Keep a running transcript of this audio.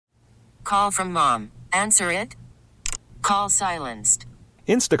Call from mom. Answer it. Call silenced.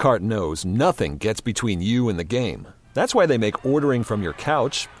 Instacart knows nothing gets between you and the game. That's why they make ordering from your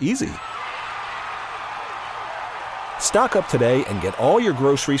couch easy. Stock up today and get all your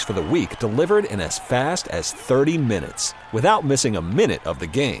groceries for the week delivered in as fast as 30 minutes without missing a minute of the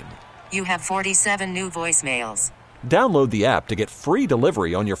game. You have 47 new voicemails. Download the app to get free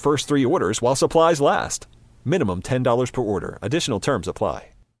delivery on your first 3 orders while supplies last. Minimum $10 per order. Additional terms apply.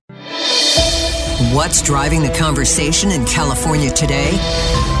 What's driving the conversation in California today?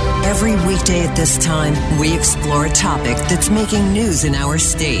 Every weekday at this time, we explore a topic that's making news in our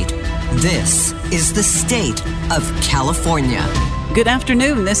state. This is the state of California. Good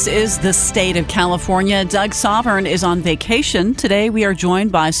afternoon. This is the state of California. Doug Sovern is on vacation. Today we are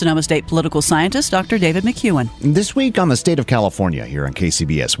joined by Sonoma State political scientist Dr. David McCuan. This week on the state of California here on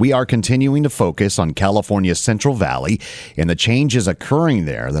KCBS, we are continuing to focus on California's Central Valley and the changes occurring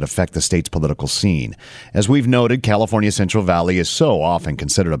there that affect the state's political scene. As we've noted, California's Central Valley is so often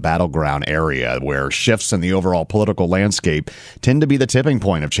considered a battleground area where shifts in the overall political landscape tend to be the tipping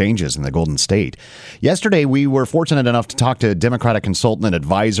point of changes in the Golden State. Yesterday, we were fortunate enough to talk to Democratic consultant and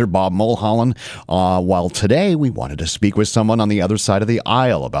advisor Bob Mulholland, while today we wanted to speak with someone on the other side of the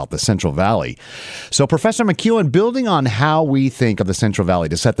aisle about the Central Valley. So, Professor McCuan, building on how we think of the Central Valley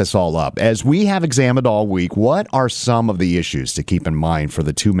to set this all up, as we have examined all week, what are some of the issues to keep in mind for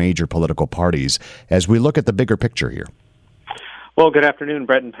the two major political parties as we look at the bigger picture here? Well, good afternoon,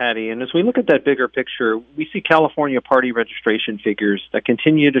 Bret and Patti. And as we look at that bigger picture, we see California party registration figures that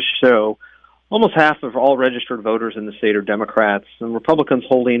continue to show almost half of all registered voters in the state are Democrats, and Republicans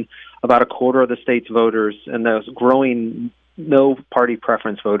holding about a quarter of the state's voters, and those growing no party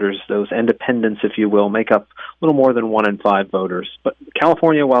preference voters, those independents, if you will, make up a little more than 1 in 5 voters. But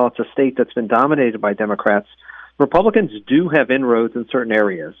California, while it's a state that's been dominated by Democrats, Republicans do have inroads in certain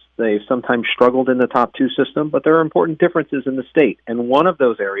areas. They've sometimes struggled in the top 2 system, but there are important differences in the state. And one of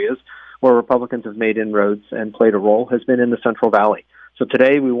those areas where Republicans have made inroads and played a role has been in the Central Valley. So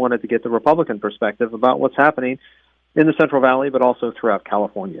today we wanted to get the Republican perspective about what's happening in the Central Valley, but also throughout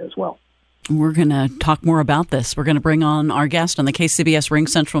California as well. We're going to talk more about this. We're going to bring on our guest on the KCBS Ring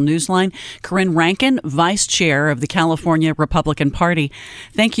Central Newsline, Corrin Rankin, Vice Chair of the California Republican Party.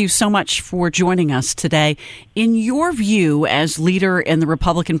 Thank you so much for joining us today. In your view, as leader in the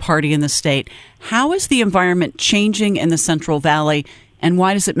Republican Party in the state, how is the environment changing in the Central Valley, and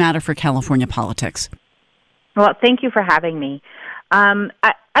why does it matter for California politics? Well, thank you for having me.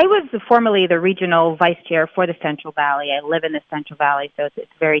 I was formerly the regional vice chair for the Central Valley. I live in the Central Valley, so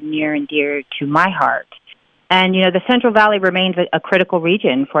it's very near and dear to my heart. And, you know, the Central Valley remains a critical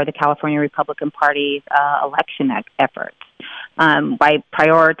region for the California Republican Party's election efforts. By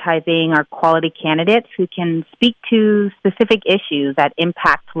prioritizing our quality candidates who can speak to specific issues that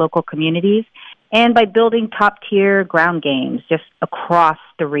impact local communities, and by building top-tier ground games just across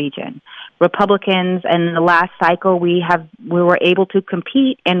the region. Republicans, in the last cycle, we were able to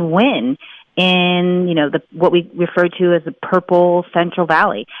compete and win in, you know, what we refer to as the purple Central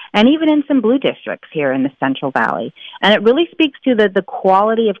Valley, and even in some blue districts here in the Central Valley. And it really speaks to the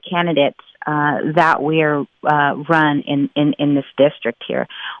quality of candidates that we are run in this district here.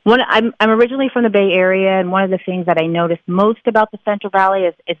 I'm originally from the Bay Area, and one of the things that I noticed most about the Central Valley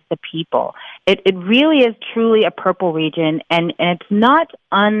is the people. It really is truly a purple region, and it's not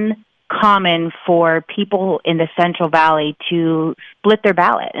uncommon for people in the Central Valley to split their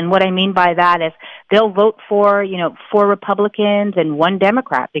ballot. And what I mean by that is they'll vote for 4 Republicans and 1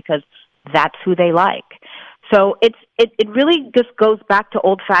 Democrat because that's who they like. So it really just goes back to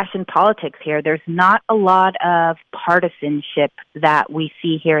old-fashioned politics here. There's not a lot of partisanship that we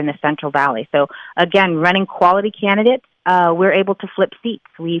see here in the Central Valley. So, again, running quality candidates, we're able to flip seats.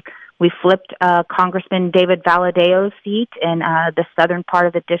 We flipped Congressman David Valadeo's seat in the southern part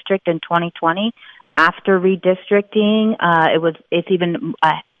of the district in 2020. After redistricting, it's even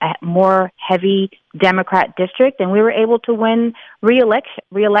a more heavy Democrat district, and we were able to win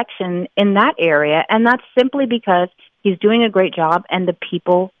re-election in that area, and that's simply because he's doing a great job, and the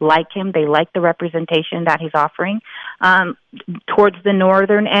people like him. They like the representation that he's offering. Towards the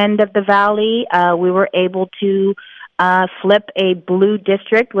northern end of the valley, we were able to flip a blue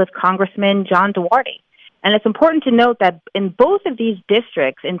district with Congressman John Duarte. And it's important to note that in both of these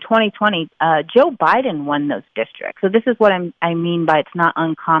districts in 2020, Joe Biden won those districts. So this is what I mean by it's not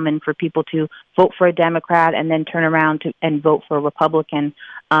uncommon for people to vote for a Democrat and then turn around and vote for a Republican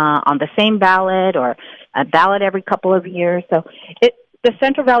on the same ballot or a ballot every couple of years. So the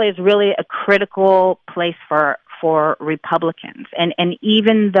Central Valley is really a critical place for Republicans. And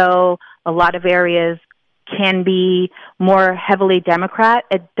even though a lot of areas can be more heavily Democrat,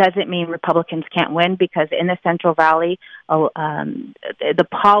 it doesn't mean Republicans can't win, because in the Central Valley, the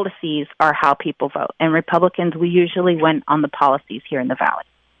policies are how people vote. And Republicans, we usually win on the policies here in the Valley.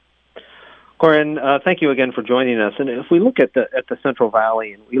 Corrin, thank you again for joining us. And if we look at the Central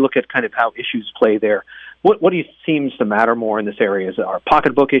Valley and we look at kind of how issues play there, what do you seems to matter more in this area? Is it our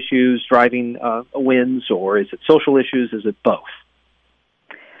pocketbook issues driving wins, or is it social issues? Is it both?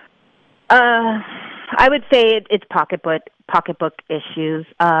 I would say it's pocketbook issues.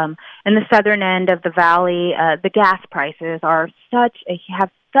 In the southern end of the valley, the gas prices have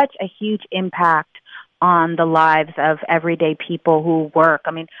such a huge impact on the lives of everyday people who work.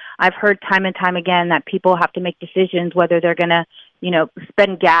 I mean, I've heard time and time again that people have to make decisions whether they're going to,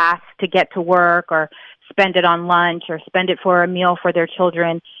 spend gas to get to work, or spend it on lunch, or spend it for a meal for their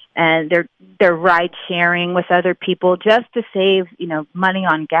children, and they're ride sharing with other people just to save, money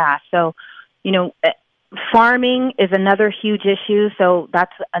on gas. So, farming is another huge issue. So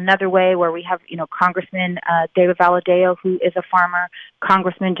that's another way where we have, Congressman David Valadao, who is a farmer,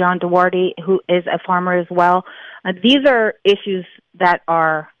 Congressman John Duarte, who is a farmer as well. These are issues that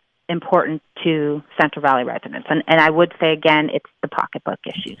are important to Central Valley residents. And I would say, again, it's the pocketbook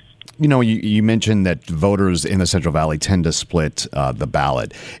issues. You mentioned that voters in the Central Valley tend to split the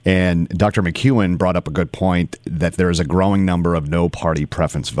ballot. And Dr. McCuan brought up a good point that there is a growing number of no-party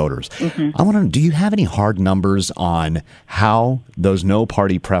preference voters. Mm-hmm. I want to know, do you have any hard numbers on how those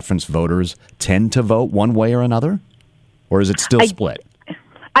no-party preference voters tend to vote one way or another? Or is it still split?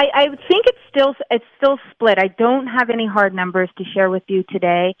 I think it's still split. I don't have any hard numbers to share with you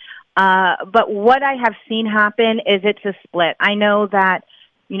today. But what I have seen happen is it's a split. I know that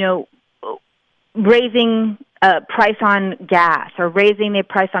raising price on gas, or raising the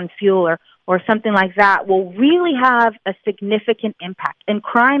price on fuel, or something like that will really have a significant impact. And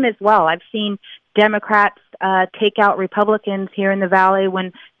crime as well. I've seen Democrats take out Republicans here in the Valley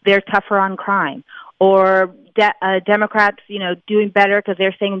when they're tougher on crime, or Democrats, doing better because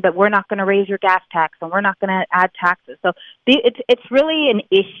they're saying that we're not going to raise your gas tax and we're not going to add taxes. So it's really an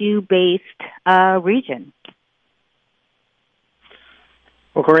issue-based region.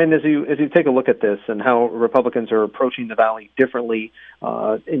 Well, Corrin, as you take a look at this and how Republicans are approaching the Valley differently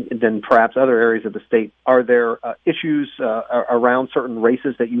than perhaps other areas of the state, are there issues around certain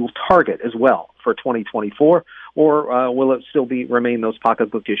races that you will target as well for 2024, or will it still remain those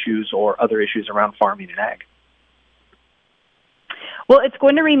pocketbook issues or other issues around farming and ag? Well, it's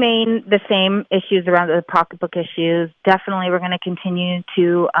going to remain the same issues around the pocketbook issues. Definitely, we're going to continue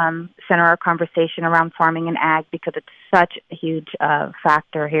to center our conversation around farming and ag, because it's such a huge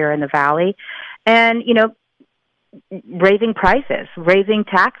factor here in the Valley. And, raising prices, raising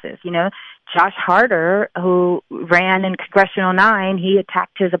taxes. Josh Harder, who ran in Congressional 9, he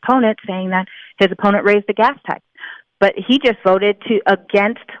attacked his opponent, saying that his opponent raised the gas tax. But he just voted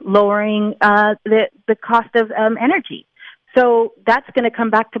against lowering the cost of energy. So that's going to come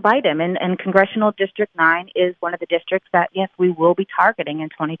back to bite him. And Congressional District 9 is one of the districts that, yes, we will be targeting in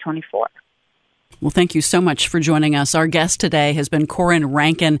 2024. Well, thank you so much for joining us. Our guest today has been Corrin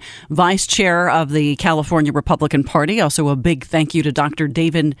Rankin, Vice Chair of the California Republican Party. Also, a big thank you to Dr.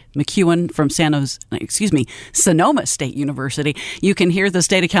 David McCuan from Sonoma State University. You can hear the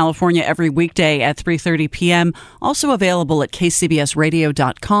State of California every weekday at 3:30 p.m. Also available at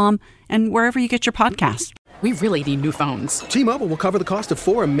kcbsradio.com and wherever you get your podcasts. We really need new phones. T-Mobile will cover the cost of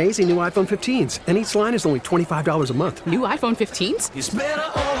 4 amazing new iPhone 15s, and each line is only $25 a month. New iPhone 15s? It's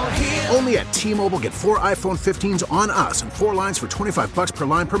better over here. Only at T-Mobile, get 4 iPhone 15s on us and 4 lines for $25 per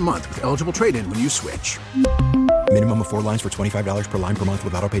line per month with eligible trade-in when you switch. Minimum of 4 lines for $25 per line per month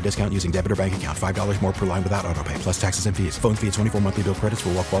with autopay discount using debit or bank account. $5 more per line without autopay, plus taxes and fees. Phone fee at 24 monthly bill credits for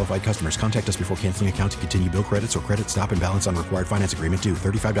well-qualified customers. Contact us before canceling account to continue bill credits or credit stop and balance on required finance agreement due.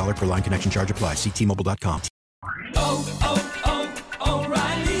 $35 per line connection charge applies. See T-Mobile.com.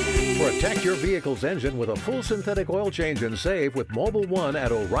 O'Reilly. Protect your vehicle's engine with a full synthetic oil change and save with Mobile One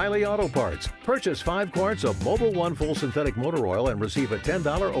at O'Reilly Auto Parts. Purchase 5 quarts of Mobile One full synthetic motor oil and receive a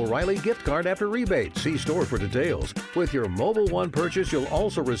 $10 O'Reilly gift card after rebate. See store for details. With your Mobile One purchase, you'll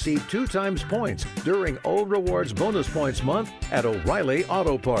also receive 2 times points during O Rewards Bonus Points Month at O'Reilly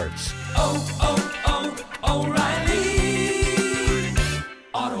Auto Parts. O'Reilly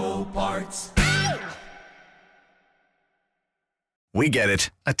Auto Parts. We get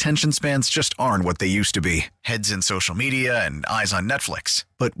it. Attention spans just aren't what they used to be. Heads in social media and eyes on Netflix.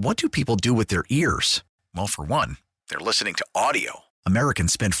 But what do people do with their ears? Well, for one, they're listening to audio.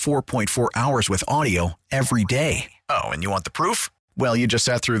 Americans spend 4.4 hours with audio every day. Oh, and you want the proof? Well, you just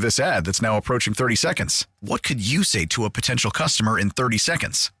sat through this ad that's now approaching 30 seconds. What could you say to a potential customer in 30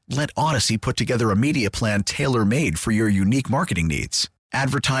 seconds? Let Odyssey put together a media plan tailor-made for your unique marketing needs.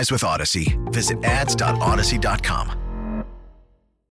 Advertise with Odyssey. Visit ads.odyssey.com.